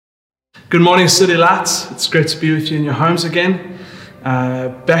Good morning, City Lights. It's great to be with you in your homes again.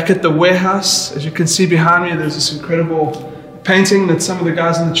 Back at the warehouse, as you can see behind me, there's this incredible painting that some of the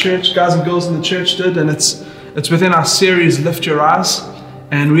guys and girls in the church did, and it's within our series, Lift Your Eyes.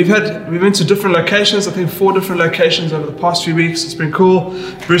 And we've been to different locations, I think 4 different locations over the past few weeks. It's been cool.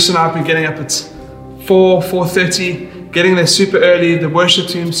 Bruce and I have been getting up at 4:30, getting there super early, the worship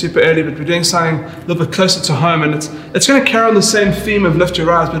team super early, but we're doing something a little bit closer to home. And it's going to carry on the same theme of Lift Your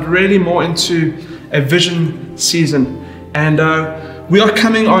Eyes, but really more into a vision season. And we are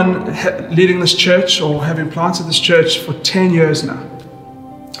coming on leading this church, or having planted this church for 10 years now.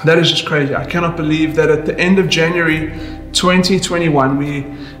 That is just crazy. I cannot believe that at the end of January 2021,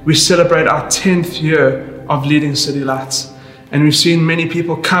 we celebrate our 10th year of leading City Lights. And we've seen many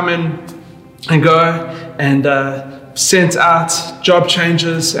people come in and go, and sent out, job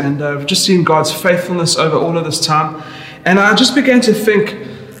changes, and we've just seen God's faithfulness over all of this time. And I just began to think,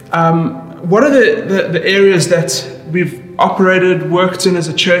 what are the areas that we've operated, worked in as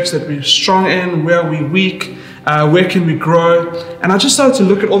a church that we're strong in, where are we weak, where can we grow? And I just started to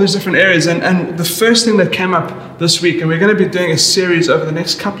look at all these different areas, and the first thing that came up this week, and we're going to be doing a series over the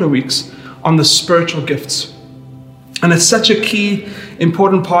next couple of weeks on the spiritual gifts. And it's such a key,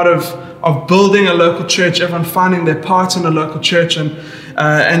 important part of building a local church, everyone finding their part in a local church, and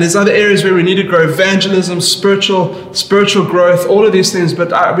there's other areas where we need to grow: evangelism, spiritual growth, all of these things.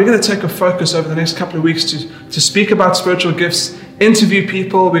 But we're going to take a focus over the next couple of weeks to speak about spiritual gifts, interview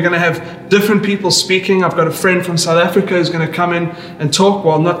people. We're going to have different people speaking. I've got a friend from South Africa who's going to come in and talk.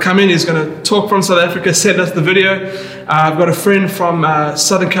 Well, not come in, he's going to talk from South Africa, send us the video. I've got a friend from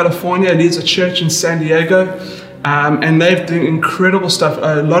Southern California, leads a church in San Diego. And they've doing incredible stuff,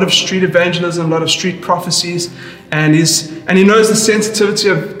 a lot of street evangelism, a lot of street prophecies, and he knows the sensitivity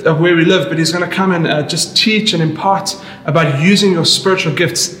of where we live, but he's going to come and just teach and impart about using your spiritual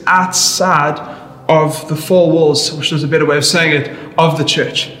gifts outside of the 4 walls, which is a better way of saying it, of the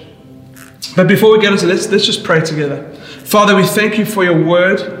church. But before we get into this, let's just pray together. Father, we thank you for your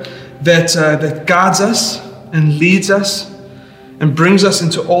word that guides us and leads us and brings us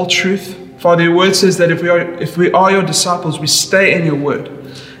into all truth. Father, your word says that if we are your disciples, we stay in your word.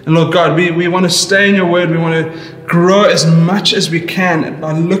 And Lord God, we want to stay in your word. We want to grow as much as we can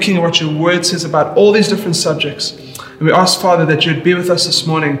by looking at what your word says about all these different subjects. And we ask, Father, that you'd be with us this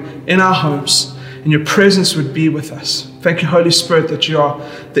morning in our homes, and your presence would be with us. Thank you, Holy Spirit, that you are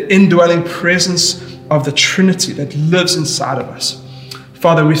the indwelling presence of the Trinity that lives inside of us.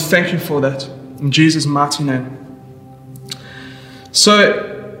 Father, we thank you for that. In Jesus' mighty name. So,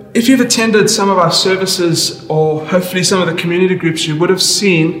 if you've attended some of our services, or hopefully some of the community groups, you would have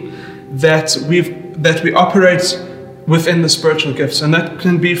seen that we operate within the spiritual gifts, and that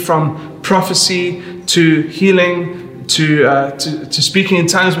can be from prophecy to healing to speaking in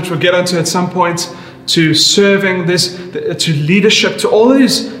tongues, which we'll get onto at some point, to serving, to leadership, to all of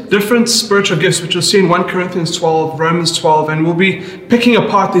these different spiritual gifts, which you'll see in 1 Corinthians 12, Romans 12, and we'll be picking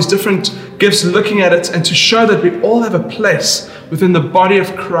apart these different gifts, looking at it, and to show that we all have a place within the body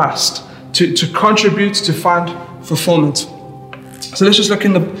of Christ to contribute, to find fulfillment. So let's just look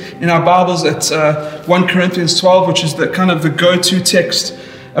in our Bibles at 1 Corinthians 12, which is the kind of the go-to text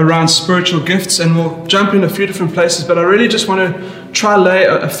around spiritual gifts, and we'll jump in a few different places, but I really just want to try lay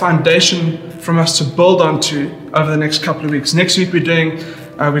a foundation from us to build onto over the next couple of weeks. Next week we're going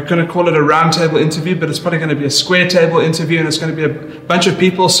to call it a round table interview, but it's probably going to be a square table interview, and it's going to be a bunch of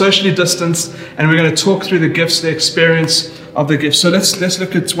people socially distanced, and we're going to talk through the gifts, the experience of the gifts. So let's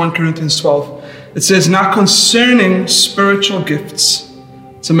look at 1 Corinthians 12. It says, "Now concerning spiritual gifts,"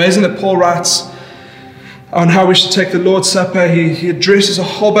 it's amazing that Paul writes on how we should take the Lord's Supper. He addresses a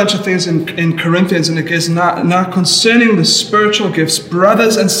whole bunch of things in Corinthians, and it goes, now concerning the spiritual gifts,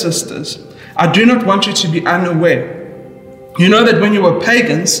 brothers and sisters, I do not want you to be unaware. You know that when you were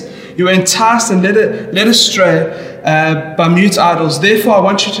pagans, you were enticed and led astray by mute idols. Therefore, I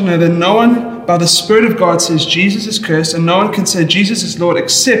want you to know that no one by the Spirit of God says Jesus is cursed, and no one can say Jesus is Lord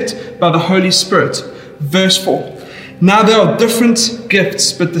except by the Holy Spirit. Verse 4. Now there are different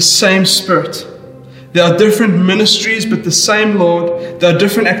gifts, but the same Spirit. There are different ministries, but the same Lord. There are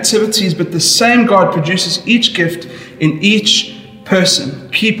different activities, but the same God produces each gift in each person.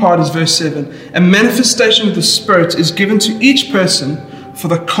 Key part is verse 7. A manifestation of the Spirit is given to each person for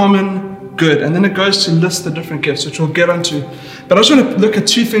the common good. And then it goes to list the different gifts, which we'll get onto. But I just want to look at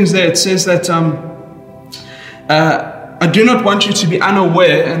 2 things there. It says that I do not want you to be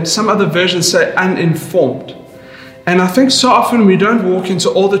unaware, and some other versions say uninformed. And I think so often we don't walk into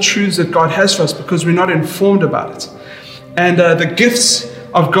all the truths that God has for us because we're not informed about it. And the gifts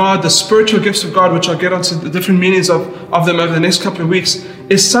of God, the spiritual gifts of God, which I'll get onto the different meanings of them over the next couple of weeks,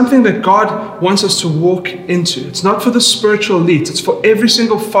 is something that God wants us to walk into. It's not for the spiritual elite. It's for every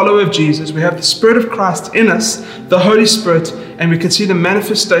single follower of Jesus. We have the Spirit of Christ in us, the Holy Spirit, and we can see the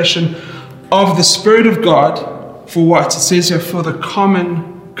manifestation of the Spirit of God for what? It says here, for the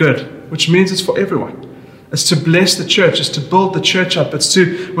common good, which means it's for everyone. It's to bless the church. It's to build the church up. It's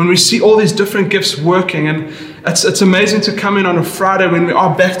to, when we see all these different gifts working, and it's amazing to come in on a Friday when we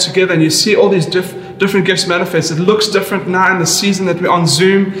are back together and you see all these different gifts manifest. It looks different now in the season that we're on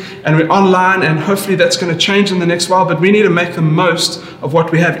Zoom and we're online, and hopefully that's going to change in the next while, but we need to make the most of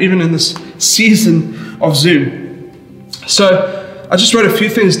what we have even in this season of Zoom. So I just wrote a few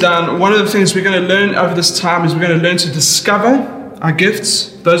things down. One of the things we're going to learn over this time is we're going to learn to discover our gifts.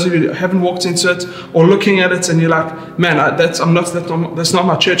 Those of you who haven't walked into it or looking at it and you're like, man, that's not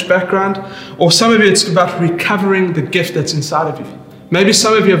my church background. Or some of you, it's about recovering the gift that's inside of you. Maybe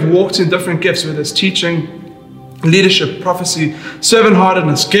some of you have walked in different gifts, whether it's teaching, leadership, prophecy,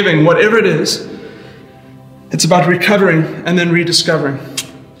 servant-heartedness, giving, whatever it is. It's about recovering and then rediscovering.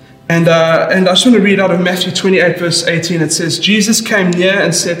 And I just want to read out of Matthew 28, verse 18. It says, Jesus came near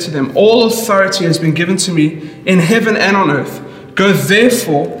and said to them, all authority has been given to me in heaven and on earth. Go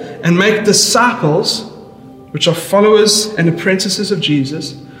therefore and make disciples, which are followers and apprentices of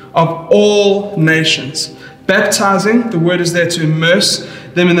Jesus, of all nations, baptizing, the word is there to immerse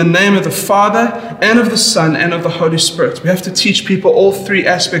them in the name of the Father and of the Son and of the Holy Spirit. We have to teach people all three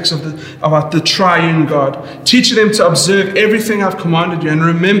aspects of the triune God. Teach them to observe everything I've commanded you. And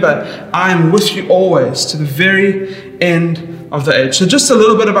remember, I am with you always to the very end of the age. So just a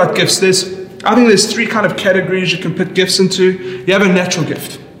little bit about gifts. I think there's three kind of categories you can put gifts into. You have a natural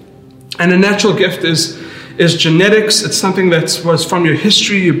gift. And a natural gift is genetics. It's something that was from your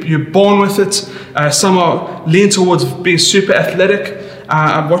history. You're born with it. Some are lean towards being super athletic.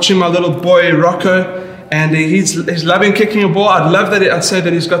 I'm watching my little boy, Rocco, and he's loving kicking a ball. I'd say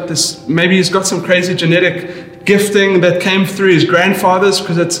that he's got this, maybe he's got some crazy genetic gifting that came through his grandfathers,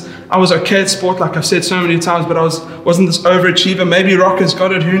 because I was okay at sport, like I've said so many times, but I wasn't this overachiever. Maybe Rocco's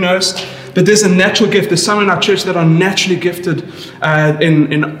got it, who knows? But there's a natural gift. There's some in our church that are naturally gifted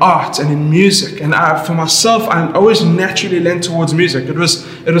in art and in music. And for myself, I always naturally leaned towards music. It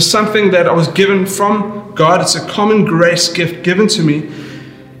was something that I was given from God. It's a common grace gift given to me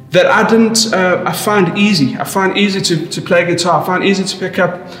that I find easy. I find easy to play guitar. I find easy to pick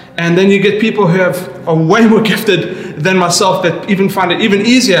up. And then you get people who are way more gifted than myself that even find it even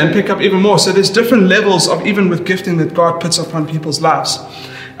easier and pick up even more. So there's different levels of even with gifting that God puts upon people's lives.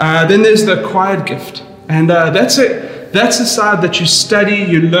 Then there's the acquired gift. And that's it. That's the side that you study,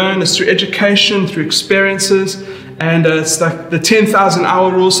 you learn. It's through education, through experiences. And it's like the 10,000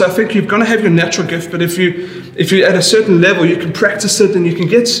 hour rule. So I think you're going to have your natural gift, but if you're at a certain level, you can practice it and you can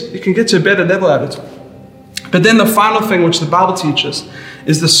get to a better level at it. But then the final thing, which the Bible teaches,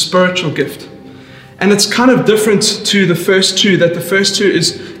 is the spiritual gift. And it's kind of different to the first two, that the first two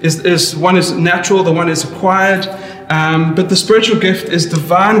is one is natural, the one is acquired. But the spiritual gift is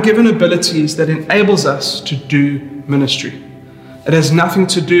divine given abilities that enables us to do ministry. It has nothing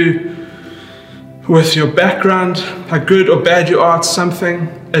to do with your background, how good or bad you are at something.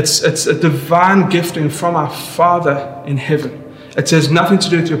 It's a divine gifting from our Father in heaven. It has nothing to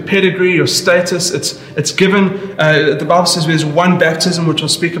do with your pedigree, your status. It's given, the Bible says there's one baptism, which I'll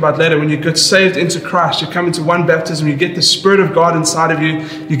speak about later. When you get saved into Christ, you come into one baptism, you get the Spirit of God inside of you.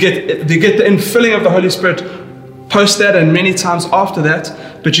 You get the infilling of the Holy Spirit post that and many times after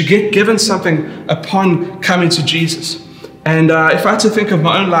that. But you get given something upon coming to Jesus. And if I had to think of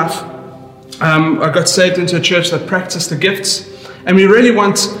my own life, I got saved into a church that practiced the gifts. And we really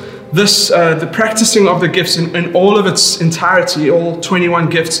want this, the practicing of the gifts in all of its entirety, all 21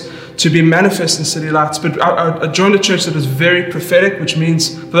 gifts, to be manifest in City Lights. But I joined a church that is very prophetic, which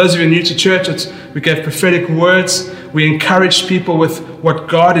means, for those of you new to church, we gave prophetic words. We encouraged people with what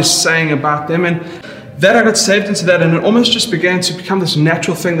God is saying about them. And that I got saved into that, and it almost just began to become this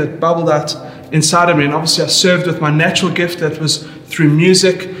natural thing that bubbled out inside of me. And obviously I served with my natural gift that was through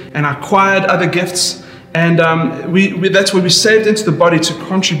music, and I acquired other gifts. And that's where we saved into the body to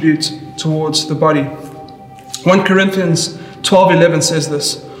contribute towards the body. 1 Corinthians 12:11 says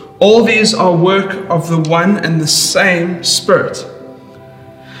this: all these are work of the one and the same Spirit,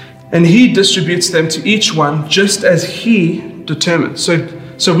 and He distributes them to each one just as He determines.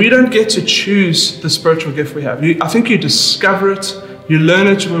 So we don't get to choose the spiritual gift we have. I think you discover it, you learn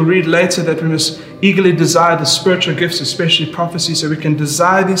it. We'll read later that we must eagerly desire the spiritual gifts, especially prophecy, so we can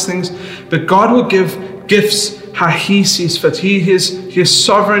desire these things. But God will give gifts how he sees fit. He is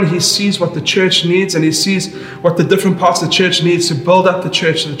sovereign. He sees what the church needs, and he sees what the different parts of the church needs to build up the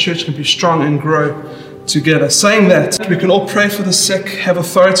church so the church can be strong and grow together. Saying that, we can all pray for the sick, have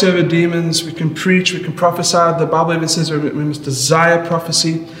authority over demons, we can preach, we can prophesy. The Bible even says we must desire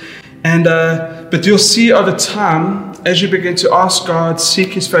prophecy. But you'll see over time, as you begin to ask God,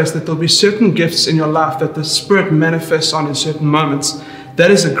 seek his face, that there'll be certain gifts in your life that the Spirit manifests on in certain moments. That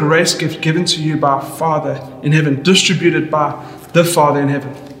is a grace gift given to you by our Father in heaven, distributed by the Father in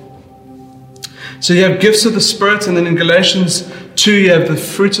heaven. So you have gifts of the Spirit, and then in Galatians 2, you have the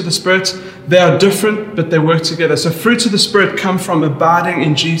fruits of the Spirit. They are different, but they work together. So fruits of the Spirit come from abiding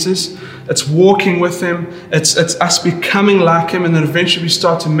in Jesus. It's walking with him. It's us becoming like him, and then eventually we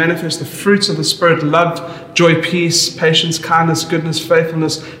start to manifest the fruits of the Spirit: love, joy, peace, patience, kindness, goodness,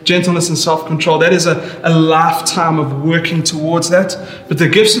 faithfulness, gentleness, and self-control. That is a lifetime of working towards that. But the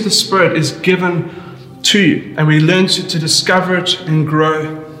gifts of the Spirit is given to you, and we learn to discover it and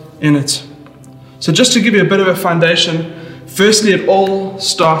grow in it. So just to give you a bit of a foundation, firstly, it all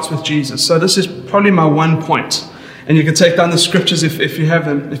starts with Jesus. So this is probably my one point. And you can take down the scriptures if you have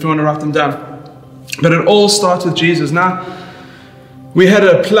them, if you want to write them down. But it all starts with Jesus. Now, we had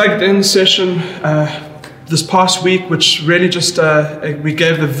a plugged-in session this past week, which really just, we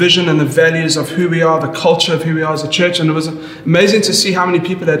gave the vision and the values of who we are, the culture of who we are as a church. And it was amazing to see how many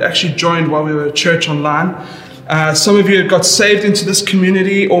people had actually joined while we were at church online. Some of you got saved into this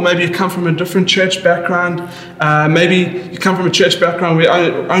community, or maybe you come from a different church background. Maybe you come from a church background where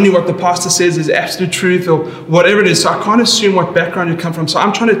only what the pastor says is absolute truth, or whatever it is. So I can't assume what background you come from. So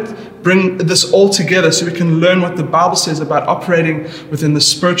I'm trying to bring this all together so we can learn what the Bible says about operating within the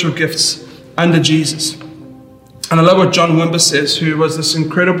spiritual gifts under Jesus. And I love what John Wimber says, who was this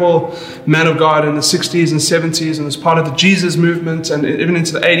incredible man of God in the 60s and 70s and was part of the Jesus movement and even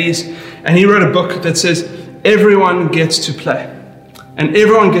into the 80s. And he wrote a book that says, everyone gets to play and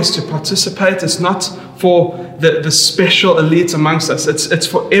everyone gets to participate. It's not for the special elite amongst us. It's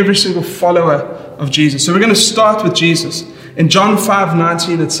for every single follower of Jesus. So we're going to start with Jesus. In John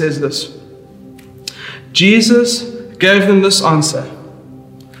 5:19, it says this: Jesus gave them this answer: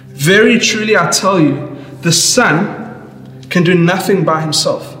 very truly I tell you, the Son can do nothing by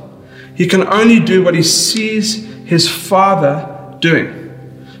himself. He can only do what he sees his Father doing.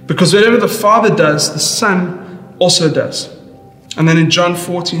 Because whatever the Father does, the Son also does. And then in John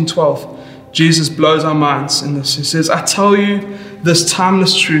 14:12, Jesus blows our minds in this. He says, I tell you this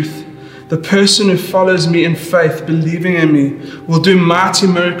timeless truth. The person who follows me in faith, believing in me, will do mighty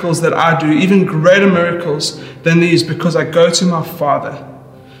miracles that I do, even greater miracles than these, because I go to my Father.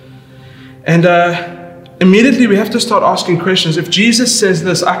 And immediately we have to start asking questions. If Jesus says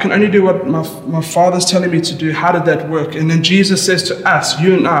this, I can only do what my Father's telling me to do, how did that work? And then Jesus says to us,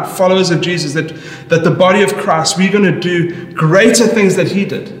 you and I, followers of Jesus, that the body of Christ, we're going to do greater things than he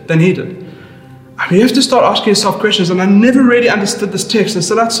did. I mean, you have to start asking yourself questions. And I never really understood this text. And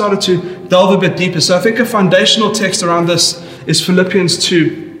so I started to delve a bit deeper. So I think a foundational text around this is Philippians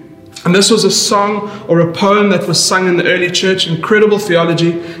 2. And this was a song or a poem that was sung in the early church. Incredible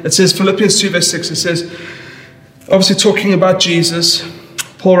theology. It says, Philippians 2 verse 6, it says, obviously talking about Jesus,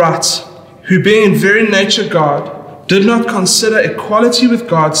 Paul writes, who being in very nature God, did not consider equality with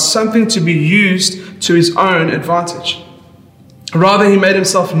God something to be used to his own advantage. Rather, he made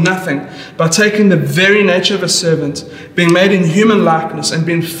himself nothing by taking the very nature of a servant, being made in human likeness and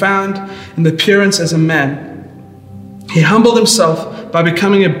being found in the appearance as a man. He humbled himself by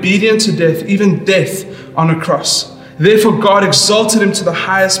becoming obedient to death, even death on a cross. Therefore God exalted him to the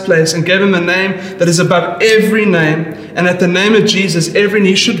highest place and gave him the name that is above every name. And at the name of Jesus, every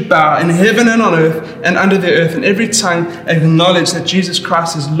knee should bow in heaven and on earth and under the earth, and every tongue acknowledge that Jesus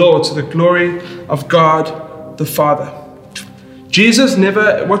Christ is Lord, to the glory of God the Father.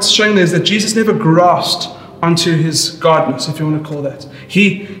 What's showing there is that Jesus never grasped onto his godness, if you want to call that.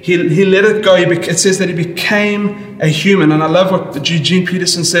 He let it go. It says that he became a human. And I love what Eugene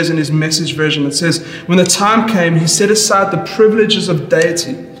Peterson says in his Message version. It says, when the time came, he set aside the privileges of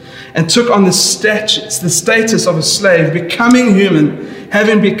deity and took on the status of a slave, becoming human.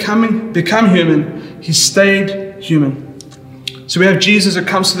 Having become human, he stayed human. So we have Jesus who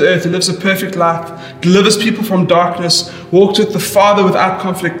comes to the earth, who lives a perfect life, delivers people from darkness, walked with the Father without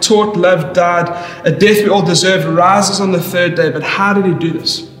conflict, taught, loved, died, a death we all deserve, rises on the third day. But how did he do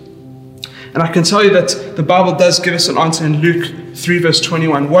this? And I can tell you that the Bible does give us an answer in Luke 3 verse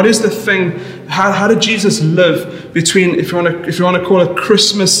 21. What is the thing? How did Jesus live between, if you want to call it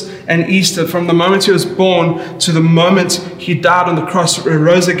Christmas and Easter, from the moment he was born to the moment he died on the cross,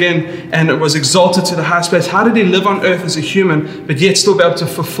 rose again, and it was exalted to the highest place? How did he live on earth as a human, but yet still be able to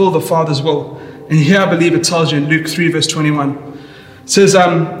fulfill the Father's will And here I believe it tells you in Luke 3 verse 21. It says,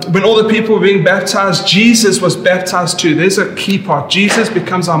 when all the people were being baptized, Jesus was baptized too. There's a key part. Jesus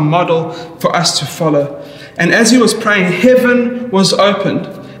becomes our model for us to follow. And as he was praying, heaven was opened,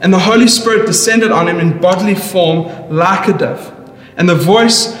 and the Holy Spirit descended on him in bodily form like a dove. And a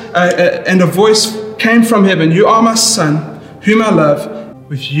voice came from heaven, "You are my son, whom I love.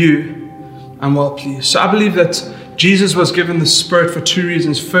 With you I'm well pleased." So I believe that Jesus was given the Spirit for two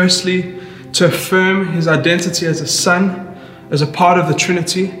reasons. Firstly, to affirm his identity as a son, as a part of the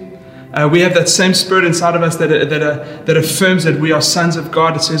Trinity. We have that same Spirit inside of us that affirms that we are sons of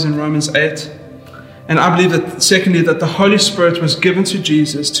God, it says in Romans 8. And I believe that, secondly, that the Holy Spirit was given to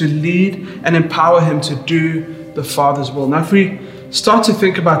Jesus to lead and empower him to do the Father's will. Now, if we start to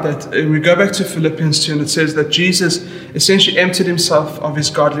think about that, we go back to Philippians 2, and it says that Jesus essentially emptied himself of his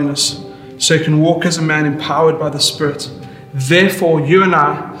godliness so he can walk as a man empowered by the Spirit. Therefore, you and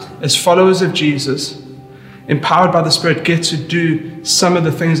I, as followers of Jesus, empowered by the Spirit, get to do some of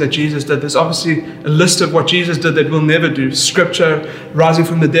the things that Jesus did. There's obviously a list of what Jesus did that we'll never do. Scripture, rising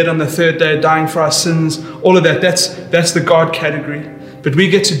from the dead on the third day, dying for our sins, all of that. That's the God category. But we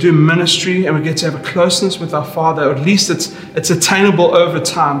get to do ministry, and we get to have a closeness with our Father, or at least it's attainable over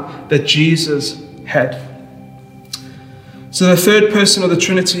time, that Jesus had. So the third person of the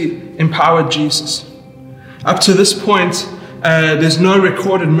Trinity empowered Jesus. Up to this point, there's no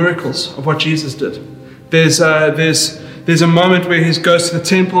recorded miracles of what Jesus did. There's a moment where he goes to the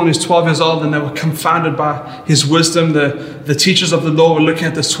temple and he's 12 years old, and they were confounded by his wisdom. The teachers of the law were looking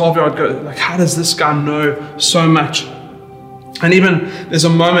at this 12-year-old go, like, how does this guy know so much? And even there's a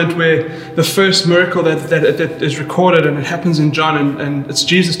moment where the first miracle that is recorded, and it happens in John, and it's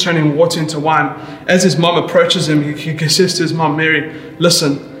Jesus turning water into wine. As his mom approaches him, he says to his mom, Mary,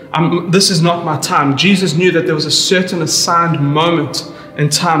 listen, this is not my time. Jesus knew that there was a certain assigned moment in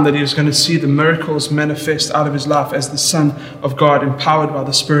time that he was going to see the miracles manifest out of his life as the Son of God, empowered by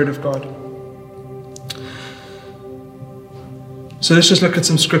the Spirit of God. So let's just look at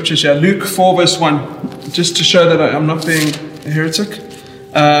some scriptures here. Luke 4 verse 1, just to show that I'm not being a heretic.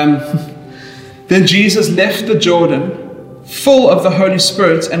 Then Jesus left the Jordan full of the Holy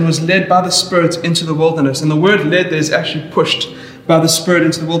Spirit and was led by the Spirit into the wilderness. And the word led there is actually pushed by the Spirit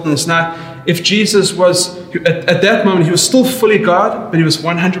into the wilderness. Now, if Jesus was, at that moment, he was still fully God, but he was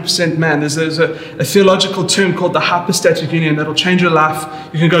 100% man. There's a theological term called the hypostatic union that'll change your life.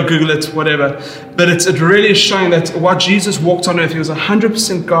 You can go Google it, whatever. But it really is showing that while Jesus walked on earth, he was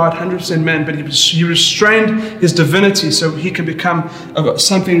 100% God, 100% man, but he restrained his divinity so he can become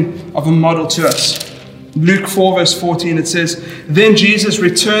something of a model to us. Luke 4 verse 14, it says, Then Jesus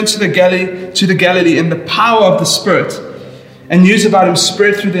returned to the Galilee in the power of the Spirit, and news about him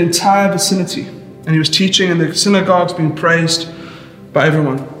spread through the entire vicinity. And he was teaching in the synagogues, being praised by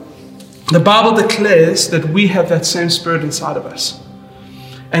everyone. The Bible declares that we have that same Spirit inside of us.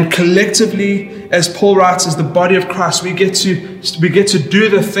 And collectively, as Paul writes, as the body of Christ, we get to do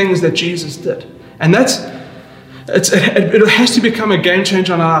the things that Jesus did. And it has to become a game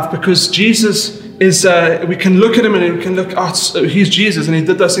changer in our life, because Jesus is, we can look at him and we can look, he's Jesus and he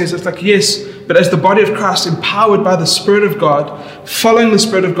did those things. It's like, yes, but as the body of Christ, empowered by the Spirit of God, following the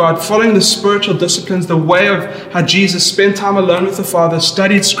Spirit of God, following the spiritual disciplines, the way of how Jesus spent time alone with the Father,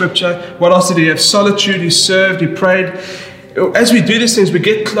 studied Scripture. What else did he have? Solitude, he served, he prayed. As we do these things, we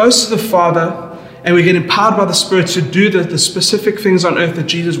get close to the Father and we get empowered by the Spirit to do the specific things on earth that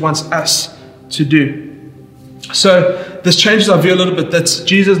Jesus wants us to do. So this changes our view a little bit, that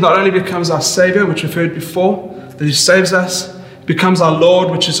Jesus not only becomes our Savior, which we've heard before, that he saves us, becomes our Lord,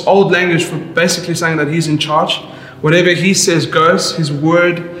 which is old language for basically saying that he's in charge. Whatever he says goes, his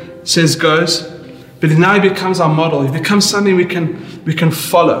word says goes. But now he becomes our model. He becomes something we can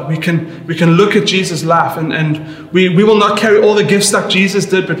follow. We can look at Jesus' life, and we will not carry all the gifts like Jesus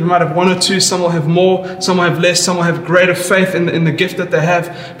did, but we might have one or two. Some will have more, some will have less, some will have greater faith in the gift that they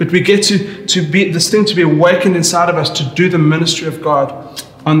have. But we get to be this thing to be awakened inside of us to do the ministry of God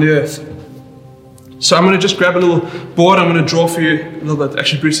on the earth. So I'm going to just grab a little board. I'm going to draw for you a little bit.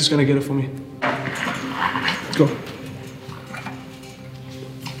 Actually, Bruce is going to get it for me. Go.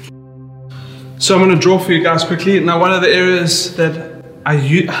 So I'm going to draw for you guys quickly. Now, one of the areas that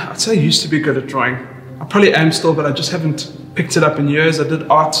I'd say I used to be good at drawing. I probably am still, but I just haven't picked it up in years. I did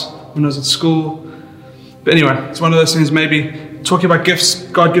art when I was at school. But anyway, it's one of those things, maybe talking about gifts.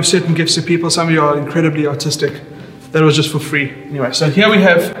 God gives certain gifts to people. Some of you are incredibly artistic. That was just for free. Anyway, so here we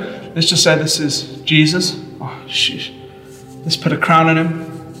have, let's just say this is Jesus. Oh, sheesh. Let's put a crown on him.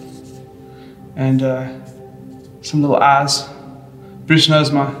 And some little eyes. Bruce knows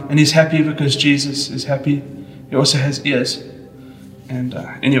and he's happy because Jesus is happy. He also has ears. And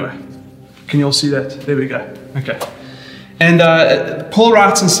anyway, Can you all see that? There we go. Okay. And Paul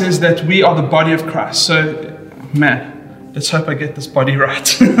writes and says that we are the body of Christ. So, man, let's hope I get this body right.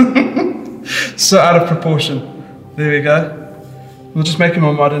 So out of proportion. There we go. We'll just make him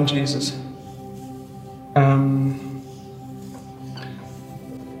a modern Jesus.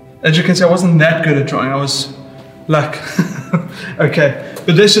 As you can see, I wasn't that good at drawing. I was like, okay.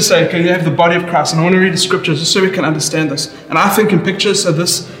 But let's just say, okay, you have the body of Christ. And I want to read the scriptures just so we can understand this. And I think in pictures, so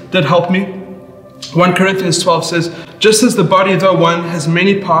this did help me. 1 Corinthians 12 says, just as the body, though one, has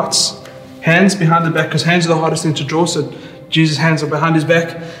many parts, hands behind the back, because hands are the hardest thing to draw, so Jesus' hands are behind his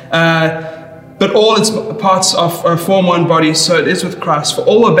back. But all its parts form one body, so it is with Christ. For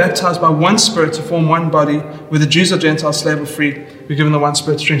all are baptized by one Spirit to form one body, whether Jews or Gentiles, slave or free. We're given the one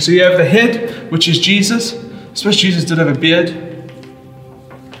Spirit to drink. So you have the head, which is Jesus. I suppose Jesus did have a beard.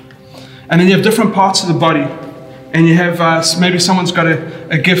 And then you have different parts of the body. And you have, maybe someone's got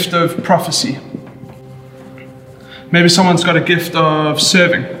a gift of prophecy. Maybe someone's got a gift of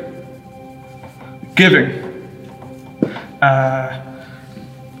serving, giving,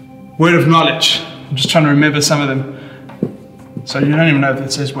 word of knowledge. I'm just trying to remember some of them. So you don't even know if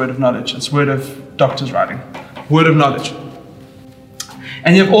it says word of knowledge. It's word of doctor's writing. Word of knowledge.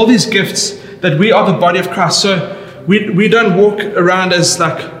 And you have all these gifts that we are the body of Christ. So we don't walk around as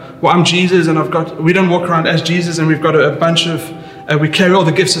like, well, I'm Jesus and we don't walk around as Jesus and we've got a bunch of, we carry all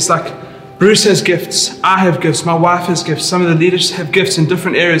the gifts. It's like, Bruce has gifts, I have gifts, my wife has gifts, some of the leaders have gifts in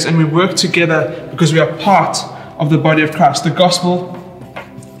different areas, and we work together because we are part of the body of Christ. The gospel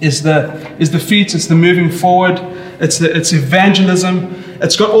is the feet, it's the moving forward, it's evangelism.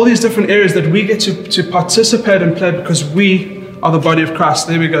 It's got all these different areas that we get to participate and play because we are the body of Christ.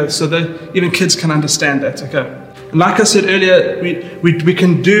 There we go. So that even kids can understand that. Okay. And like I said earlier, we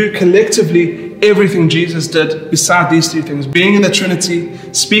can do collectively everything Jesus did beside these three things: being in the Trinity,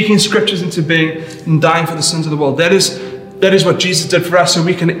 speaking scriptures into being, and dying for the sins of the world. That is what Jesus did for us, so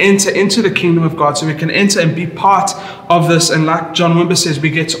we can enter into the kingdom of God, so we can enter and be part of this. And like John Wimber says,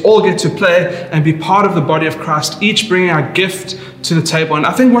 we all get to play and be part of the body of Christ, each bringing our gift to the table. And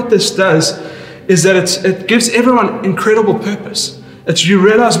I think what this does is that it gives everyone incredible purpose. You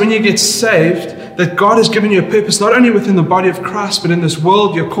realize when you get saved that God has given you a purpose, not only within the body of Christ, but in this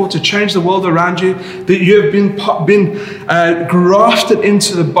world. You're called to change the world around you, that you have been grafted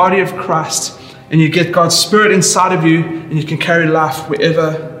into the body of Christ, and you get God's Spirit inside of you, and you can carry life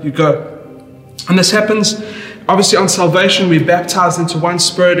wherever you go. And this happens, obviously, on salvation. We're baptized into one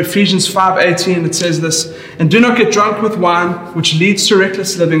Spirit. Ephesians 5:18, it says this, and do not get drunk with wine, which leads to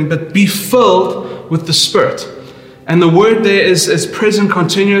reckless living, but be filled with the Spirit. And the word there is present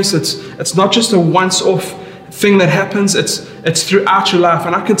continuous. It's not just a once-off thing that happens. It's throughout your life.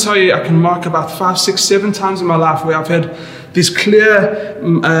 And I can tell you, I can mark about 5, 6, 7 times in my life where I've had these clear,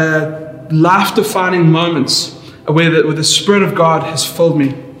 life-defining moments where the Spirit of God has filled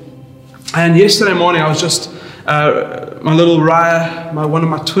me. And yesterday morning, I was just, my little Raya, one of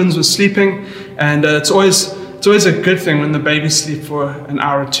my twins was sleeping. And it's always a good thing when the babies sleep for an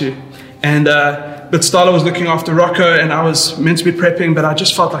hour or two. And but Starla was looking after Rocco, and I was meant to be prepping, but I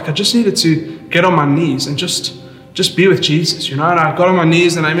just felt like I just needed to get on my knees and just be with Jesus, you know. And I got on my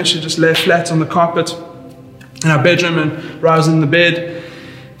knees, and I eventually just lay flat on the carpet in our bedroom, and I was in the bed,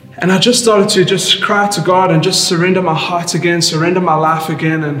 and I just started to just cry to God and just surrender my heart again, surrender my life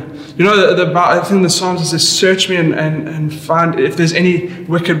again. And you know, I think the Psalms says, "Search me and find if there's any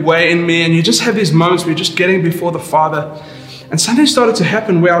wicked way in me." And you just have these moments where you're just getting before the Father, and something started to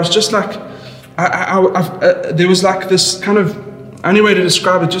happen where I was just like, there was like this kind of, only way to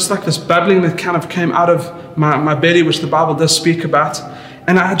describe it, just like this bubbling that kind of came out of my belly, which the Bible does speak about.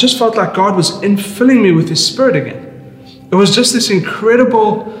 And I just felt like God was infilling me with His Spirit again. It was just this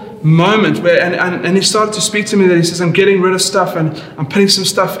incredible moment where, and He started to speak to me that He says, I'm getting rid of stuff and I'm putting some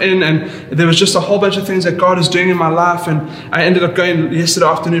stuff in, and there was just a whole bunch of things that God is doing in my life. And I ended up going yesterday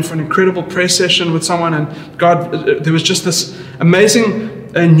afternoon for an incredible prayer session with someone, and there was just this amazing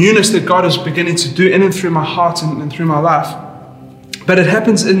newness that God is beginning to do in and through my heart and through my life. But it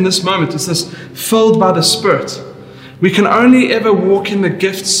happens in this moment. It's this filled by the Spirit. We can only ever walk in the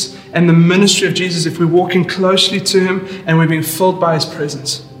gifts and the ministry of Jesus if we're walking closely to Him and we're being filled by His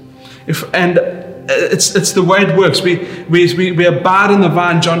presence. It's the way it works. We abide in the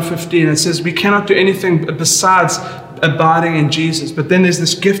vine, John 15. It says we cannot do anything besides abiding in Jesus. But then there's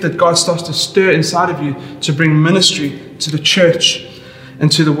this gift that God starts to stir inside of you to bring ministry to the church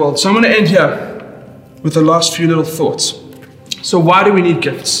and to the world. So I'm going to end here with the last few little thoughts. So why do we need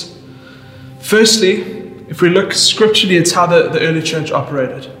gifts? Firstly, if we look scripturally, it's how the early church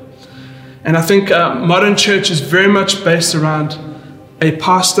operated. And I think modern church is very much based around a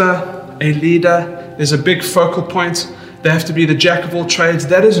pastor, a leader. There's a big focal point. They have to be the jack of all trades.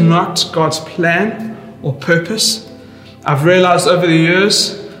 That is not God's plan or purpose. I've realized over the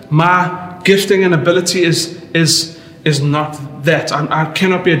years, my gifting and ability is not that. I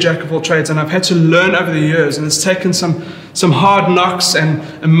cannot be a jack of all trades, and I've had to learn over the years, and it's taken some hard knocks and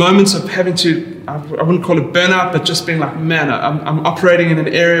moments of having to, I wouldn't call it burnout, but just being like, man, I'm operating in an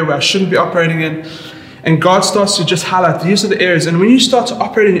area where I shouldn't be operating in. And God starts to just highlight, these are the areas. And when you start to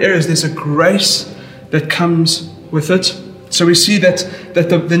operate in areas, there's a grace that comes with it. So we see that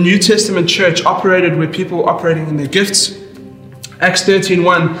the New Testament church operated where people were operating in their gifts. Acts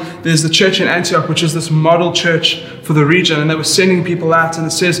 13:1, there's the church in Antioch, which is this model church for the region, and they were sending people out, and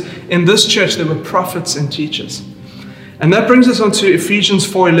it says, in this church there were prophets and teachers. And that brings us on to Ephesians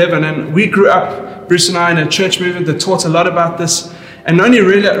 4:11, and we grew up, Bruce and I, in a church movement that taught a lot about this, and only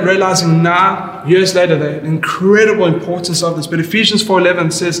realizing now, years later, the incredible importance of this. But Ephesians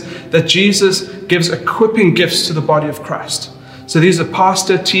 4:11 says that Jesus gives equipping gifts to the body of Christ. So these are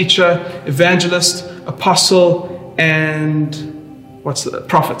pastor, teacher, evangelist, apostle, and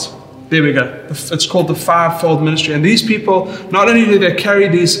prophet. There we go. It's called the fivefold ministry. And these people, not only do they carry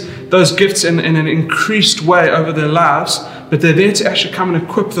those gifts in an increased way over their lives, but they're there to actually come and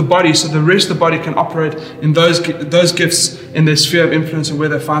equip the body so the rest of the body can operate in those gifts in their sphere of influence and where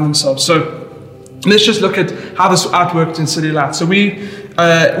they find themselves. So let's just look at how this outworked in City Light. So we,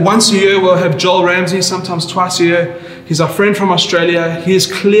 once a year, we'll have Joel Ramsey, sometimes twice a year. He's our friend from Australia. He is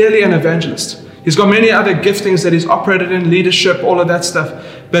clearly an evangelist. He's got many other giftings that he's operated in, leadership, all of that stuff.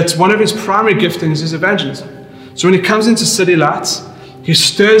 But one of his primary giftings is evangelism. So when he comes into City Lights, he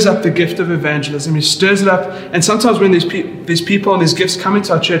stirs up the gift of evangelism. He stirs it up. And sometimes when these people and these gifts come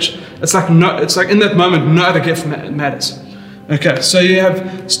into our church, it's like in that moment, no other gift matters. Okay, so you have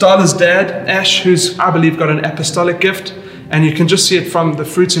Starla's dad, Ash, who's, I believe, got an apostolic gift. And you can just see it from the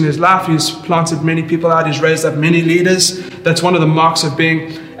fruits in his life. He's planted many people out. He's raised up many leaders. That's one of the marks of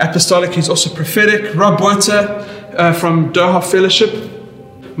being apostolic. He's also prophetic. Rob Webster from Doha Fellowship.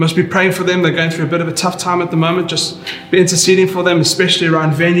 Must be praying for them. They're going through a bit of a tough time at the moment. Just be interceding for them, especially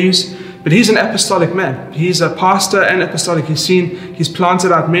around venues. But he's an apostolic man. He's a pastor and apostolic. He's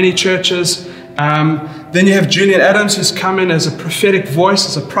planted out many churches. Then you have Julian Adams, who's come in as a prophetic voice,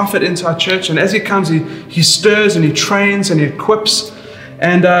 as a prophet into our church. And as he comes, he stirs and he trains and he equips.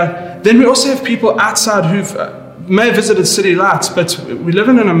 And then we also have people outside who've may have visited City Lights, but we live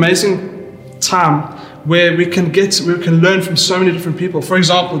in an amazing time where we can learn from so many different people. For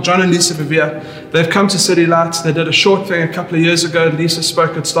example, John and Lisa Vivia, they've come to City Lights. They did a short thing a couple of years ago. Lisa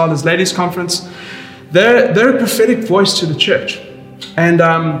spoke at Starla's Ladies Conference. They're a prophetic voice to the church. And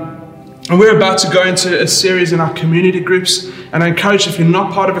we're about to go into a series in our community groups. And I encourage, if you're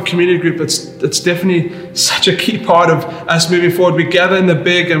not part of a community group, it's definitely such a key part of us moving forward. We gather in the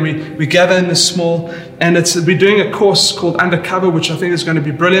big and we gather in the small. And we're doing a course called Undercover, which I think is going to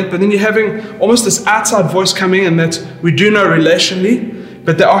be brilliant. But then you're having almost this outside voice coming in that we do know relationally,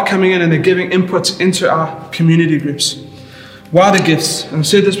 but they are coming in and they're giving input into our community groups. Why the gifts? And I've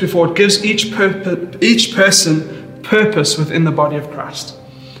said this before, it gives each person purpose within the body of Christ.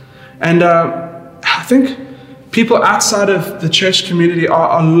 And I think people outside of the church community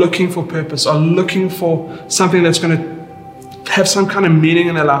are looking for purpose, are looking for something that's going to have some kind of meaning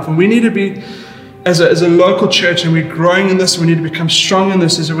in their life. And we need to be, as a local church, and we're growing in this, we need to become strong in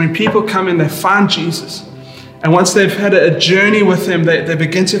this, is that when people come in, they find Jesus. And once they've had a journey with him, they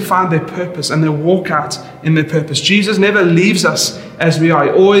begin to find their purpose and they walk out in their purpose. Jesus never leaves us as we are. He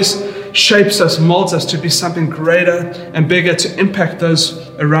always shapes us, molds us to be something greater and bigger, to impact those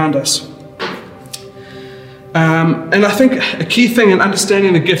around us. And I think a key thing in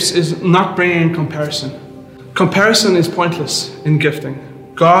understanding the gifts is not bringing in comparison. Comparison is pointless in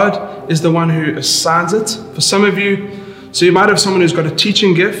gifting. God is the one who assigns it. For some of you, so you might have someone who's got a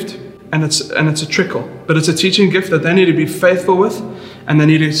teaching gift, and it's a trickle, but it's a teaching gift that they need to be faithful with, and they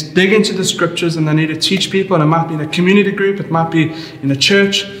need to dig into the scriptures, and they need to teach people. And it might be in a community group, it might be in a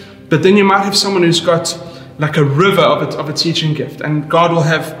church, but then you might have someone who's got like a river of a teaching gift, and God will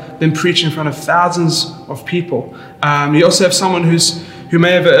have them preach in front of thousands of people. You also have someone who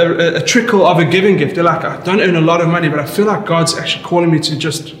may have a trickle of a giving gift. They're like, I don't earn a lot of money, but I feel like God's actually calling me to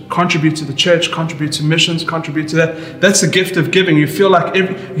just contribute to the church, contribute to missions, contribute to that. That's the gift of giving. You feel like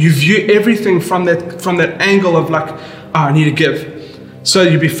you view everything from that angle of like, I need to give. So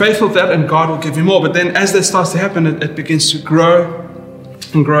you be faithful to that, and God will give you more. But then as that starts to happen, it begins to grow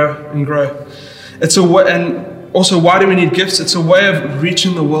and grow and grow. And also, why do we need gifts? It's a way of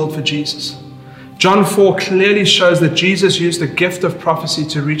reaching the world for Jesus. John 4 clearly shows that Jesus used the gift of prophecy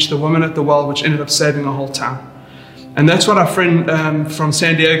to reach the woman at the well, which ended up saving a whole town. And that's what our friend from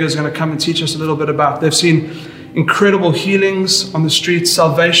San Diego is going to come and teach us a little bit about. They've seen incredible healings on the streets,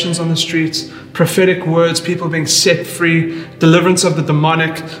 salvations on the streets, prophetic words, people being set free, deliverance of the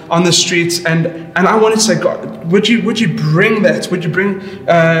demonic on the streets. And I wanted to say, God, would you bring that? Would you bring,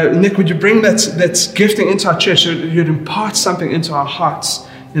 Nick, would you bring that gifting into our church? You'd impart something into our hearts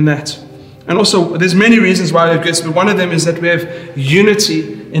in that. And also, there's many reasons why we have gifts, but one of them is that we have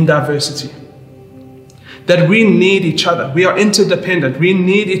unity in diversity. That we need each other. We are interdependent. We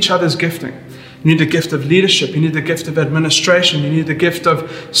need each other's gifting. You need the gift of leadership. You need the gift of administration. You need the gift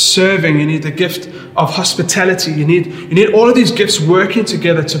of serving. You need the gift of hospitality. You need all of these gifts working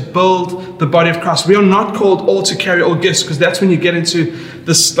together to build the body of Christ. We are not called all to carry all gifts, because that's when you get into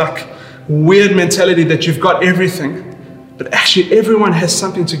this weird mentality that you've got everything. But actually everyone has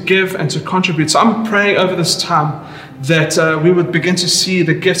something to give and to contribute. So I'm praying over this time that we would begin to see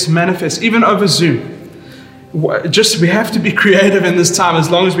the gifts manifest, even over Zoom. We have to be creative in this time, as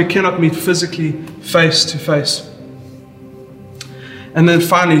long as we cannot meet physically face to face. And then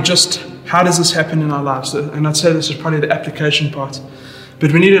finally, just how does this happen in our lives? And I'd say this is probably the application part.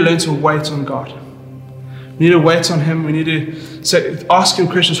 But we need to learn to wait on God. We need to wait on Him. We need to ask Him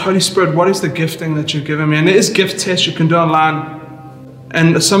questions. Holy Spirit, what is the gifting that you've given me? And there is gift tests you can do online.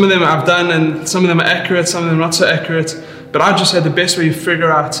 And some of them I've done, and some of them are accurate, some of them not so accurate. But I just said the best way you figure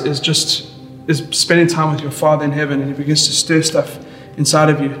out is spending time with your Father in heaven, and He begins to stir stuff inside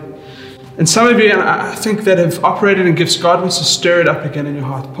of you. And some of you, I think, that have operated in gifts, God wants to stir it up again in your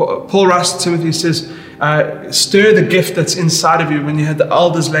heart. Paul writes to Timothy, he says, stir the gift that's inside of you. When you had the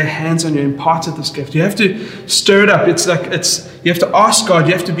elders lay hands on you, imparted this gift. You have to stir it up. You have to ask God.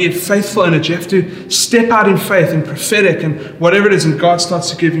 You have to be faithful in it. You have to step out in faith and prophetic and whatever it is, and God starts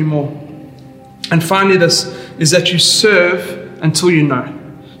to give you more. And finally, this is that you serve until you know.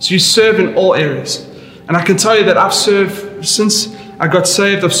 So you serve in all areas. And I can tell you that I've served, since I got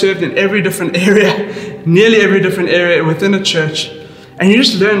saved, I've served in every different area, nearly every different area within a church. And you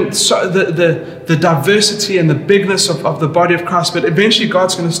just learn the diversity and the bigness of the body of Christ. But eventually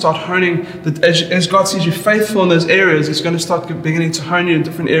God's going to start honing, as God sees you faithful in those areas, He's going to start beginning to hone you in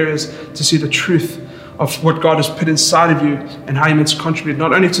different areas to see the truth of what God has put inside of you and how you're meant to contribute,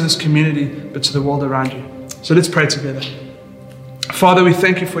 not only to this community, but to the world around you. So let's pray together. Father, we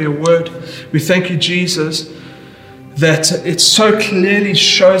thank you for your word. We thank you, Jesus, that it so clearly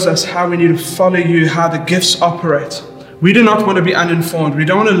shows us how we need to follow you, how the gifts operate. We do not want to be uninformed. We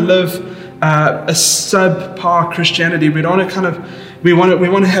don't want to live a subpar Christianity. We don't want to we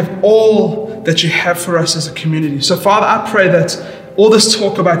want to have all that you have for us as a community. So Father, I pray that all this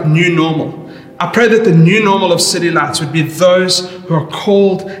talk about new normal, I pray that the new normal of City Lights would be those who are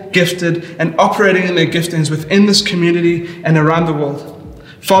called, gifted, and operating in their giftings within this community and around the world.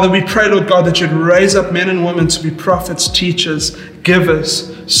 Father, we pray, Lord God, that you'd raise up men and women to be prophets, teachers,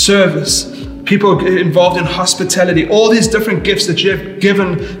 givers, service, people involved in hospitality, all these different gifts that you have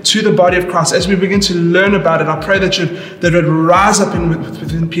given to the body of Christ. As we begin to learn about it, I pray that it would rise up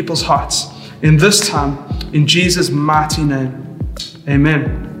within people's hearts in this time, in Jesus' mighty name.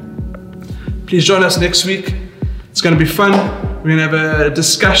 Amen. Please join us next week. It's going to be fun. We're going to have a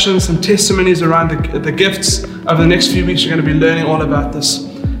discussion, some testimonies around the gifts. Over the next few weeks, you're going to be learning all about this.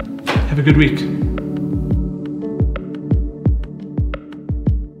 Have a good week.